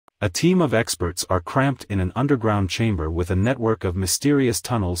A team of experts are cramped in an underground chamber with a network of mysterious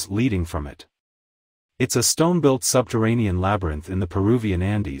tunnels leading from it. It's a stone-built subterranean labyrinth in the Peruvian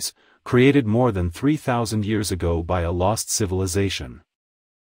Andes, created more than 3,000 years ago by a lost civilization.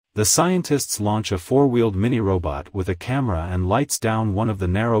 The scientists launch a four-wheeled mini-robot with a camera and lights down one of the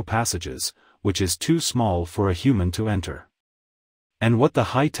narrow passages, which is too small for a human to enter. And what the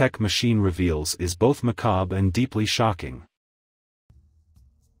high-tech machine reveals is both macabre and deeply shocking.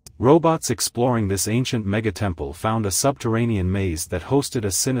 Robots exploring this ancient megatemple found a subterranean maze that hosted a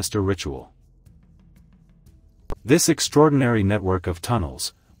sinister ritual. This extraordinary network of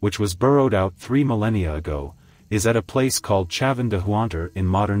tunnels, which was burrowed out 3 millennia ago, is at a place called Chavin de Huántar in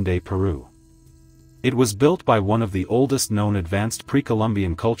modern-day Peru. It was built by one of the oldest known advanced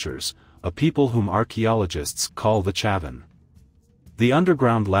pre-Columbian cultures, a people whom archaeologists call the Chavin. The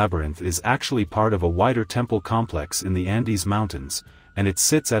underground labyrinth is actually part of a wider temple complex in the Andes Mountains, and it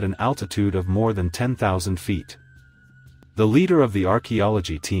sits at an altitude of more than 10,000 feet. The leader of the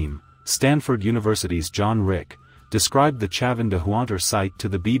archaeology team, Stanford University's John Rick, described the Chavin de Huántar site to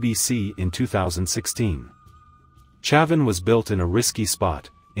the BBC in 2016. Chavin was built in a risky spot,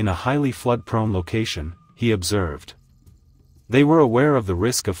 in a highly flood-prone location, he observed. They were aware of the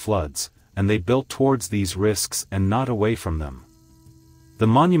risk of floods, and they built towards these risks and not away from them. The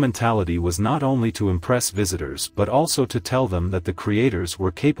monumentality was not only to impress visitors but also to tell them that the creators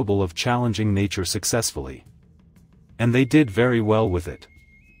were capable of challenging nature successfully. And they did very well with it.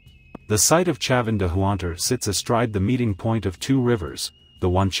 The site of Chavin de Huántar sits astride the meeting point of two rivers, the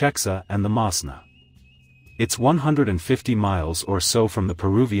Wancheksa and the Masna. It's 150 miles or so from the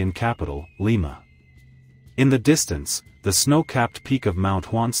Peruvian capital, Lima. In the distance, the snow-capped peak of Mount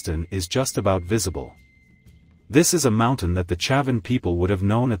Huanstan is just about visible. This is a mountain that the Chavin people would have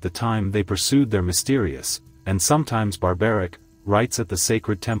known at the time they pursued their mysterious, and sometimes barbaric, rites at the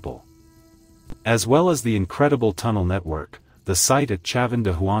sacred temple. As well as the incredible tunnel network, the site at Chavin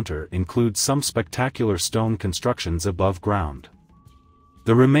de Huántar includes some spectacular stone constructions above ground.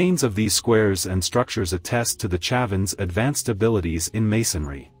 The remains of these squares and structures attest to the Chavin's advanced abilities in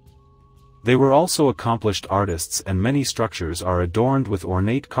masonry. They were also accomplished artists, and many structures are adorned with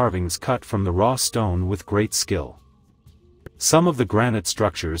ornate carvings cut from the raw stone with great skill. Some of the granite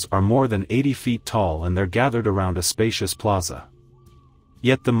structures are more than 80 feet tall and they're gathered around a spacious plaza.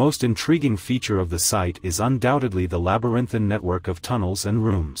 Yet the most intriguing feature of the site is undoubtedly the labyrinthine network of tunnels and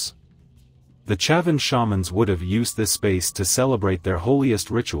rooms. The Chavin shamans would have used this space to celebrate their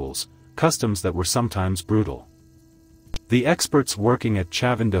holiest rituals, customs that were sometimes brutal. The experts working at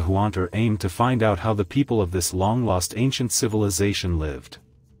Chavin de Huántar aim to find out how the people of this long-lost ancient civilization lived.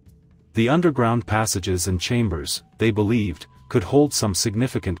 The underground passages and chambers, they believed, could hold some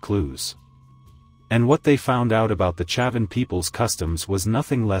significant clues. And what they found out about the Chavin people's customs was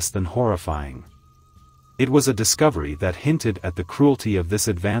nothing less than horrifying. It was a discovery that hinted at the cruelty of this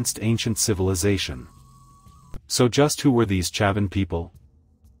advanced ancient civilization. So just who were these Chavin people?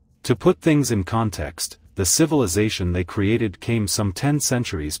 To put things in context, the civilization they created came some 10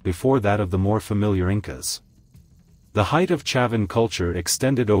 centuries before that of the more familiar Incas. The height of Chavin culture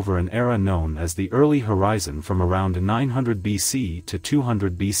extended over an era known as the Early Horizon from around 900 BC to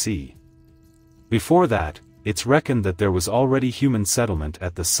 200 BC. Before that, it's reckoned that there was already human settlement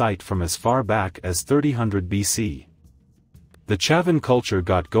at the site from as far back as 3000 BC. The Chavin culture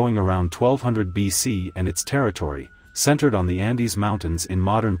got going around 1200 BC, and its territory, centered on the Andes Mountains in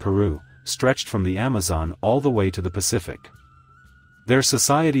modern Peru, stretched from the Amazon all the way to the Pacific. Their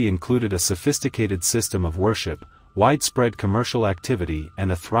society included a sophisticated system of worship, widespread commercial activity,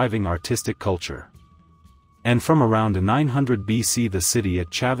 and a thriving artistic culture. And from around 900 BC the city at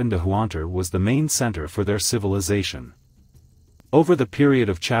Chavin de Huántar was the main center for their civilization. Over the period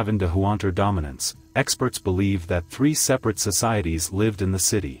of Chavin de Huántar dominance, experts believe that 3 separate societies lived in the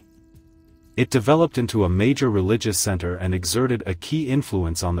city. It developed into a major religious center and exerted a key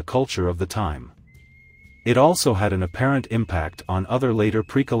influence on the culture of the time. It also had an apparent impact on other later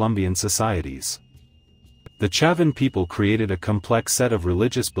pre-Columbian societies. The Chavin people created a complex set of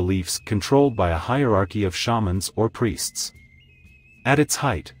religious beliefs controlled by a hierarchy of shamans or priests. At its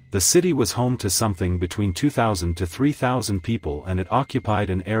height, the city was home to something between 2,000 to 3,000 people, and it occupied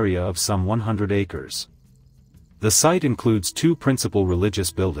an area of some 100 acres. The site includes 2 principal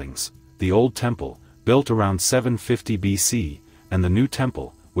religious buildings: the Old Temple, built around 750 BC, and the New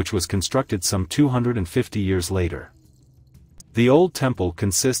Temple, which was constructed some 250 years later. The Old Temple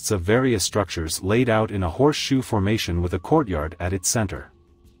consists of various structures laid out in a horseshoe formation with a courtyard at its center.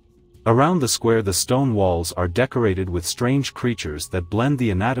 Around the square the stone walls are decorated with strange creatures that blend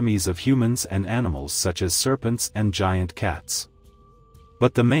the anatomies of humans and animals such as serpents and giant cats.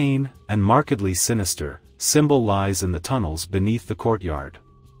 But the main, and markedly sinister, symbol lies in the tunnels beneath the courtyard.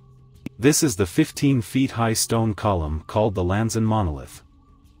 This is the 15-feet-high stone column called the Lanzan monolith.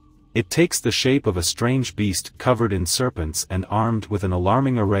 It takes the shape of a strange beast covered in serpents and armed with an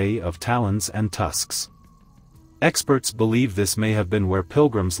alarming array of talons and tusks. Experts believe this may have been where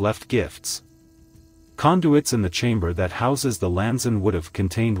pilgrims left gifts. Conduits in the chamber that houses the Lanzan would have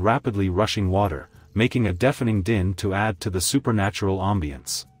contained rapidly rushing water, making a deafening din to add to the supernatural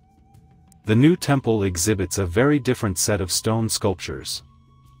ambience. The new temple exhibits a very different set of stone sculptures.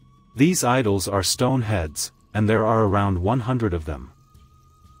 These idols are stone heads, and there are around 100 of them.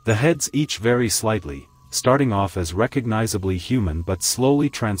 The heads each vary slightly, starting off as recognizably human but slowly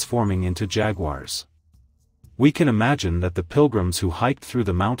transforming into jaguars. We can imagine that the pilgrims who hiked through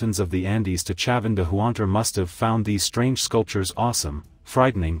the mountains of the Andes to Chavín de Huántar must have found these strange sculptures awesome,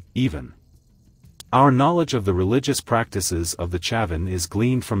 frightening, even. Our knowledge of the religious practices of the Chavín is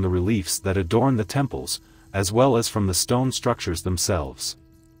gleaned from the reliefs that adorn the temples, as well as from the stone structures themselves.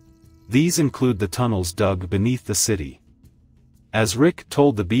 These include the tunnels dug beneath the city. As Rick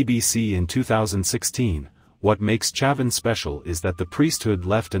told the BBC in 2016, what makes Chavín special is that the priesthood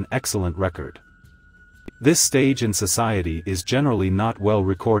left an excellent record. This stage in society is generally not well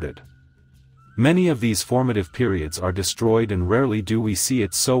recorded. Many of these formative periods are destroyed and rarely do we see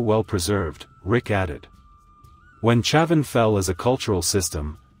it so well preserved, Rick added. When Chavín fell as a cultural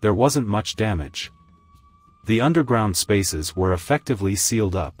system, there wasn't much damage. The underground spaces were effectively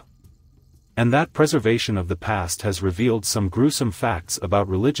sealed up. And that preservation of the past has revealed some gruesome facts about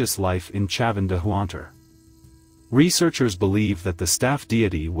religious life in Chavín de Huántar. Researchers believe that the staff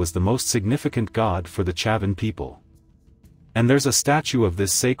deity was the most significant god for the Chavín people. And there's a statue of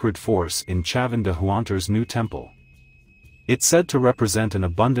this sacred force in Chavín de Huántar's new temple. It's said to represent an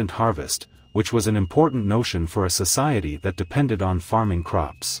abundant harvest, which was an important notion for a society that depended on farming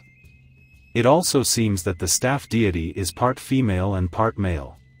crops. It also seems that the staff deity is part female and part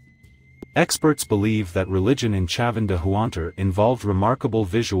male. Experts believe that religion in Chavín de Huántar involved remarkable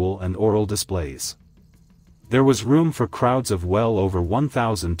visual and oral displays. There was room for crowds of well over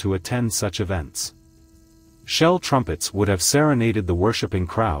 1,000 to attend such events. Shell trumpets would have serenaded the worshipping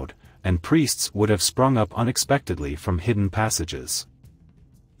crowd, and priests would have sprung up unexpectedly from hidden passages.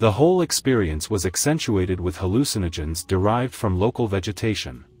 The whole experience was accentuated with hallucinogens derived from local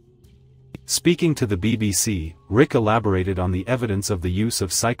vegetation. Speaking to the BBC, Rick elaborated on the evidence of the use of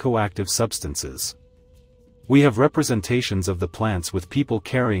psychoactive substances. We have representations of the plants with people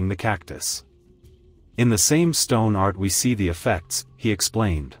carrying the cactus. In the same stone art we see the effects, he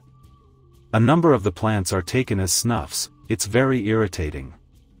explained. A number of the plants are taken as snuffs, it's very irritating.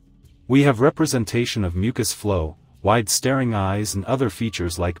 We have representation of mucus flow, wide staring eyes and other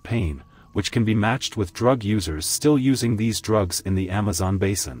features like pain, which can be matched with drug users still using these drugs in the Amazon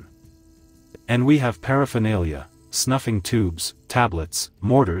basin. And we have paraphernalia, snuffing tubes, tablets,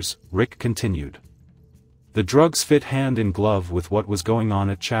 mortars, Rick continued. The drugs fit hand in glove with what was going on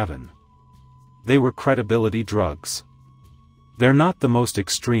at Chavín. They were credibility drugs. They're not the most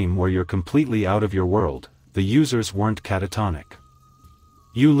extreme where you're completely out of your world, the users weren't catatonic.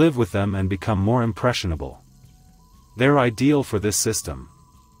 You live with them and become more impressionable. They're ideal for this system.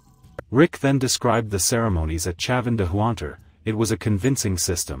 Rick then described the ceremonies at Chavín de Huántar. It was a convincing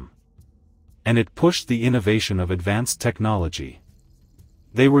system. And it pushed the innovation of advanced technology.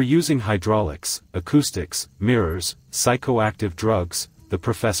 They were using hydraulics, acoustics, mirrors, psychoactive drugs, the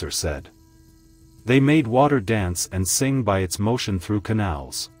professor said. They made water dance and sing by its motion through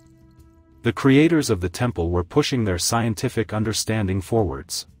canals. The creators of the temple were pushing their scientific understanding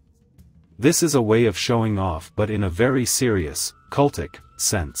forwards. This is a way of showing off but in a very serious, cultic,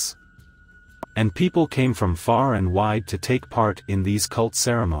 sense. And people came from far and wide to take part in these cult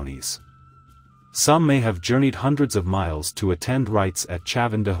ceremonies. Some may have journeyed hundreds of miles to attend rites at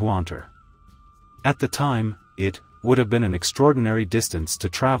Chavín de Huántar. At the time, it would have been an extraordinary distance to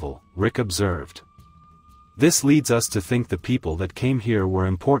travel, Rick observed. This leads us to think the people that came here were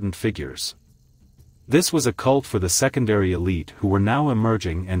important figures. This was a cult for the secondary elite who were now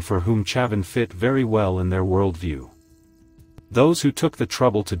emerging and for whom Chavín fit very well in their worldview. Those who took the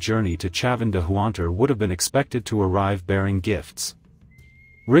trouble to journey to Chavín de Huántar would have been expected to arrive bearing gifts.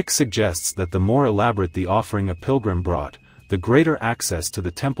 Rick suggests that the more elaborate the offering a pilgrim brought, the greater access to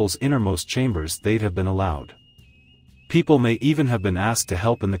the temple's innermost chambers they'd have been allowed. People may even have been asked to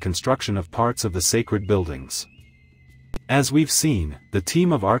help in the construction of parts of the sacred buildings. As we've seen, the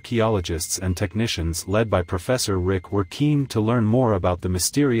team of archaeologists and technicians led by Professor Rick were keen to learn more about the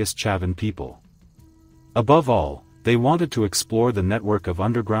mysterious Chavín people. Above all, they wanted to explore the network of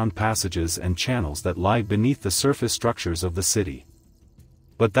underground passages and channels that lie beneath the surface structures of the city.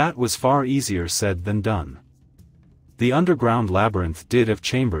 But that was far easier said than done. The underground labyrinth did have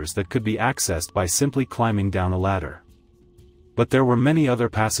chambers that could be accessed by simply climbing down a ladder. But there were many other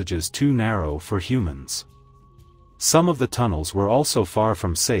passages too narrow for humans. Some of the tunnels were also far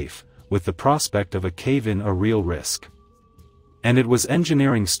from safe, with the prospect of a cave-in a real risk. And it was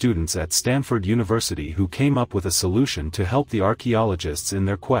engineering students at Stanford University who came up with a solution to help the archaeologists in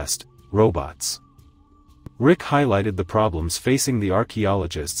their quest: robots. Rick highlighted the problems facing the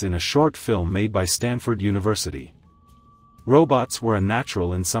archaeologists in a short film made by Stanford University. Robots were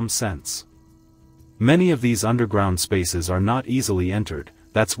unnatural in some sense. Many of these underground spaces are not easily entered,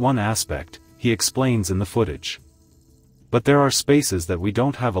 that's one aspect, he explains in the footage. But there are spaces that we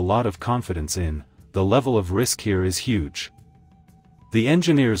don't have a lot of confidence in, the level of risk here is huge. The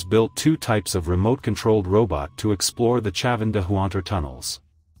engineers built two types of remote-controlled robot to explore the Chavin de Huantar tunnels.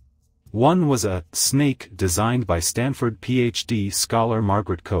 One was a snake designed by Stanford PhD scholar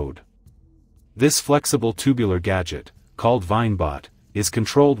Margaret Code. This flexible tubular gadget, called Vinebot, is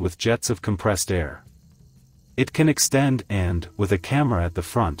controlled with jets of compressed air. It can extend and, with a camera at the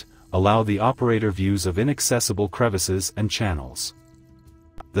front, allow the operator views of inaccessible crevices and channels.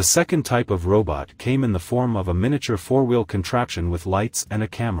 The second type of robot came in the form of a miniature four-wheel contraption with lights and a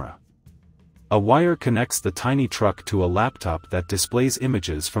camera. A wire connects the tiny truck to a laptop that displays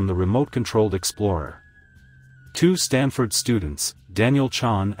images from the remote-controlled explorer. Two Stanford students, Daniel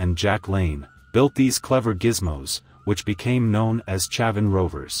Chan and Jack Lane, built these clever gizmos, which became known as Chavin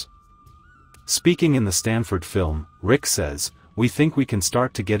rovers. Speaking in the Stanford film, Rick says, "We think we can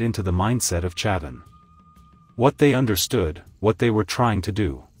start to get into the mindset of Chavin. What they understood, what they were trying to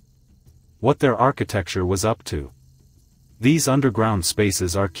do. What their architecture was up to. These underground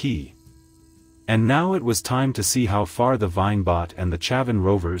spaces are key." And now it was time to see how far the Vinebot and the Chavin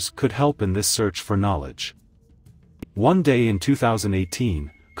rovers could help in this search for knowledge. One day in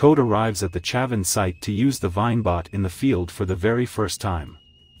 2018, Code arrives at the Chavin site to use the Vinebot in the field for the very first time.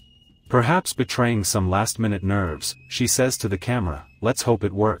 Perhaps betraying some last-minute nerves, she says to the camera, "Let's hope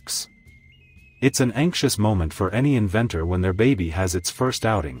it works." It's an anxious moment for any inventor when their baby has its first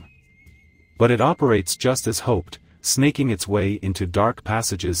outing. But it operates just as hoped, snaking its way into dark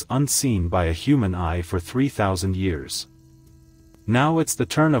passages unseen by a human eye for 3,000 years. Now it's the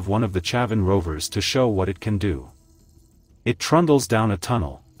turn of one of the Chavin rovers to show what it can do. It trundles down a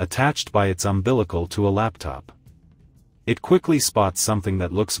tunnel, attached by its umbilical to a laptop. It quickly spots something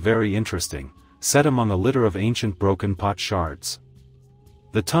that looks very interesting, set among a litter of ancient broken pot shards.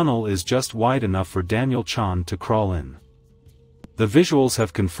 The tunnel is just wide enough for Daniel Chan to crawl in. The visuals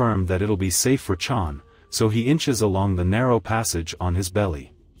have confirmed that it'll be safe for Chan, so he inches along the narrow passage on his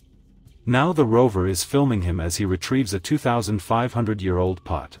belly. Now the rover is filming him as he retrieves a 2,500-year-old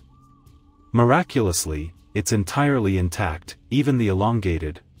pot. Miraculously, it's entirely intact, even the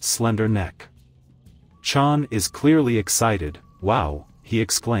elongated, slender neck. Chan is clearly excited. "Wow," he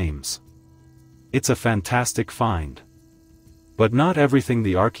exclaims. "It's a fantastic find." But not everything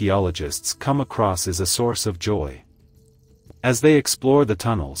the archaeologists come across is a source of joy. As they explore the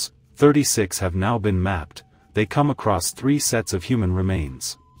tunnels, 36 have now been mapped, they come across 3 sets of human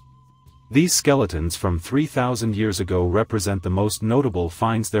remains. These skeletons from 3,000 years ago represent the most notable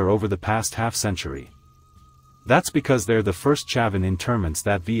finds there over the past half-century. That's because they're the first Chavin interments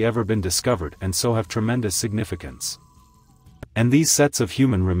that have ever been discovered and so have tremendous significance. And these sets of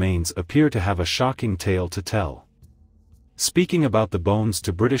human remains appear to have a shocking tale to tell. Speaking about the bones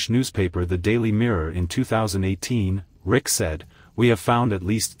to British newspaper The Daily Mirror in 2018, Rick said, "We have found at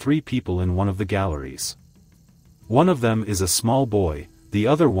least 3 people in one of the galleries. One of them is a small boy, the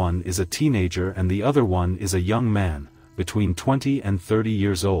other one is a teenager and the other one is a young man, between 20 and 30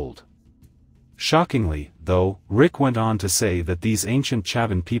 years old." Shockingly, though, Rick went on to say that these ancient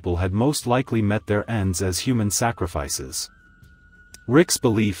Chavin people had most likely met their ends as human sacrifices. Rick's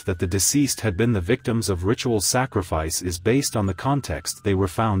belief that the deceased had been the victims of ritual sacrifice is based on the context they were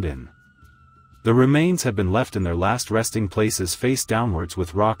found in. The remains had been left in their last resting places face downwards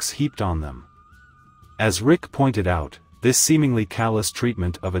with rocks heaped on them. As Rick pointed out, this seemingly callous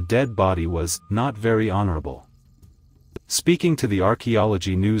treatment of a dead body was not very honorable. Speaking to the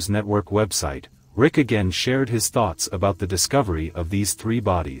Archaeology News Network website, Rick again shared his thoughts about the discovery of these 3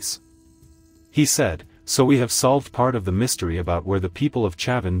 bodies. He said, "So we have solved part of the mystery about where the people of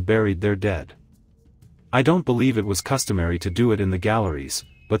Chavin buried their dead. I don't believe it was customary to do it in the galleries,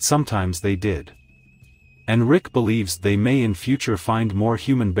 but sometimes they did. And Rick believes they may in future find more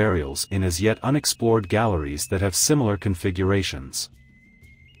human burials in as yet unexplored galleries that have similar configurations.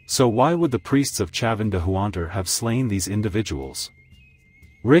 So why would the priests of Chavin de Huantar have slain these individuals?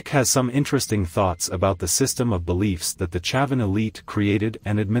 Rick has some interesting thoughts about the system of beliefs that the Chavan elite created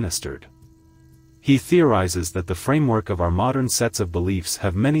and administered. He theorizes that the framework of our modern sets of beliefs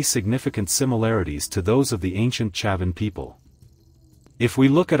have many significant similarities to those of the ancient Chavan people. If we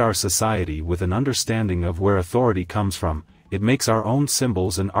look at our society with an understanding of where authority comes from, it makes our own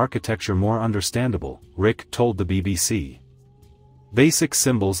symbols and architecture more understandable, Rick told the BBC. Basic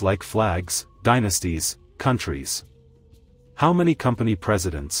symbols like flags, dynasties, countries. How many company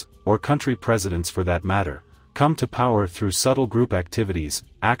presidents, or country presidents for that matter, come to power through subtle group activities,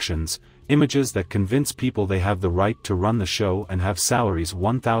 actions, images that convince people they have the right to run the show and have salaries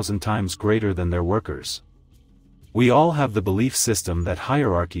 1,000 times greater than their workers. We all have the belief system that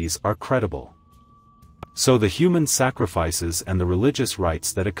hierarchies are credible. So the human sacrifices and the religious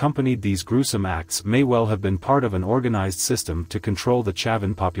rites that accompanied these gruesome acts may well have been part of an organized system to control the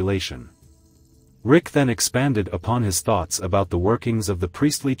Chavan population. Rick then expanded upon his thoughts about the workings of the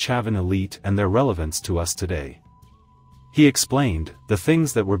priestly Chavan elite and their relevance to us today. He explained, the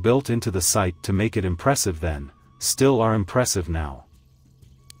things that were built into the site to make it impressive then, still are impressive now.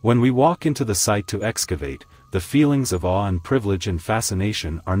 When we walk into the site to excavate, the feelings of awe and privilege and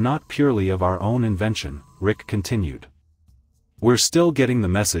fascination are not purely of our own invention, Rick continued. We're still getting the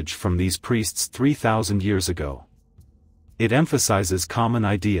message from these priests 3,000 years ago. It emphasizes common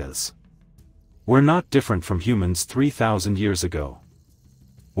ideas. We're not different from humans 3,000 years ago.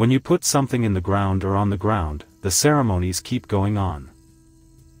 When you put something in the ground or on the ground, the ceremonies keep going on.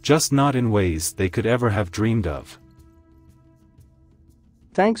 Just not in ways they could ever have dreamed of.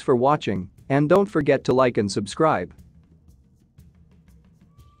 Thanks for watching, and don't forget to like and subscribe.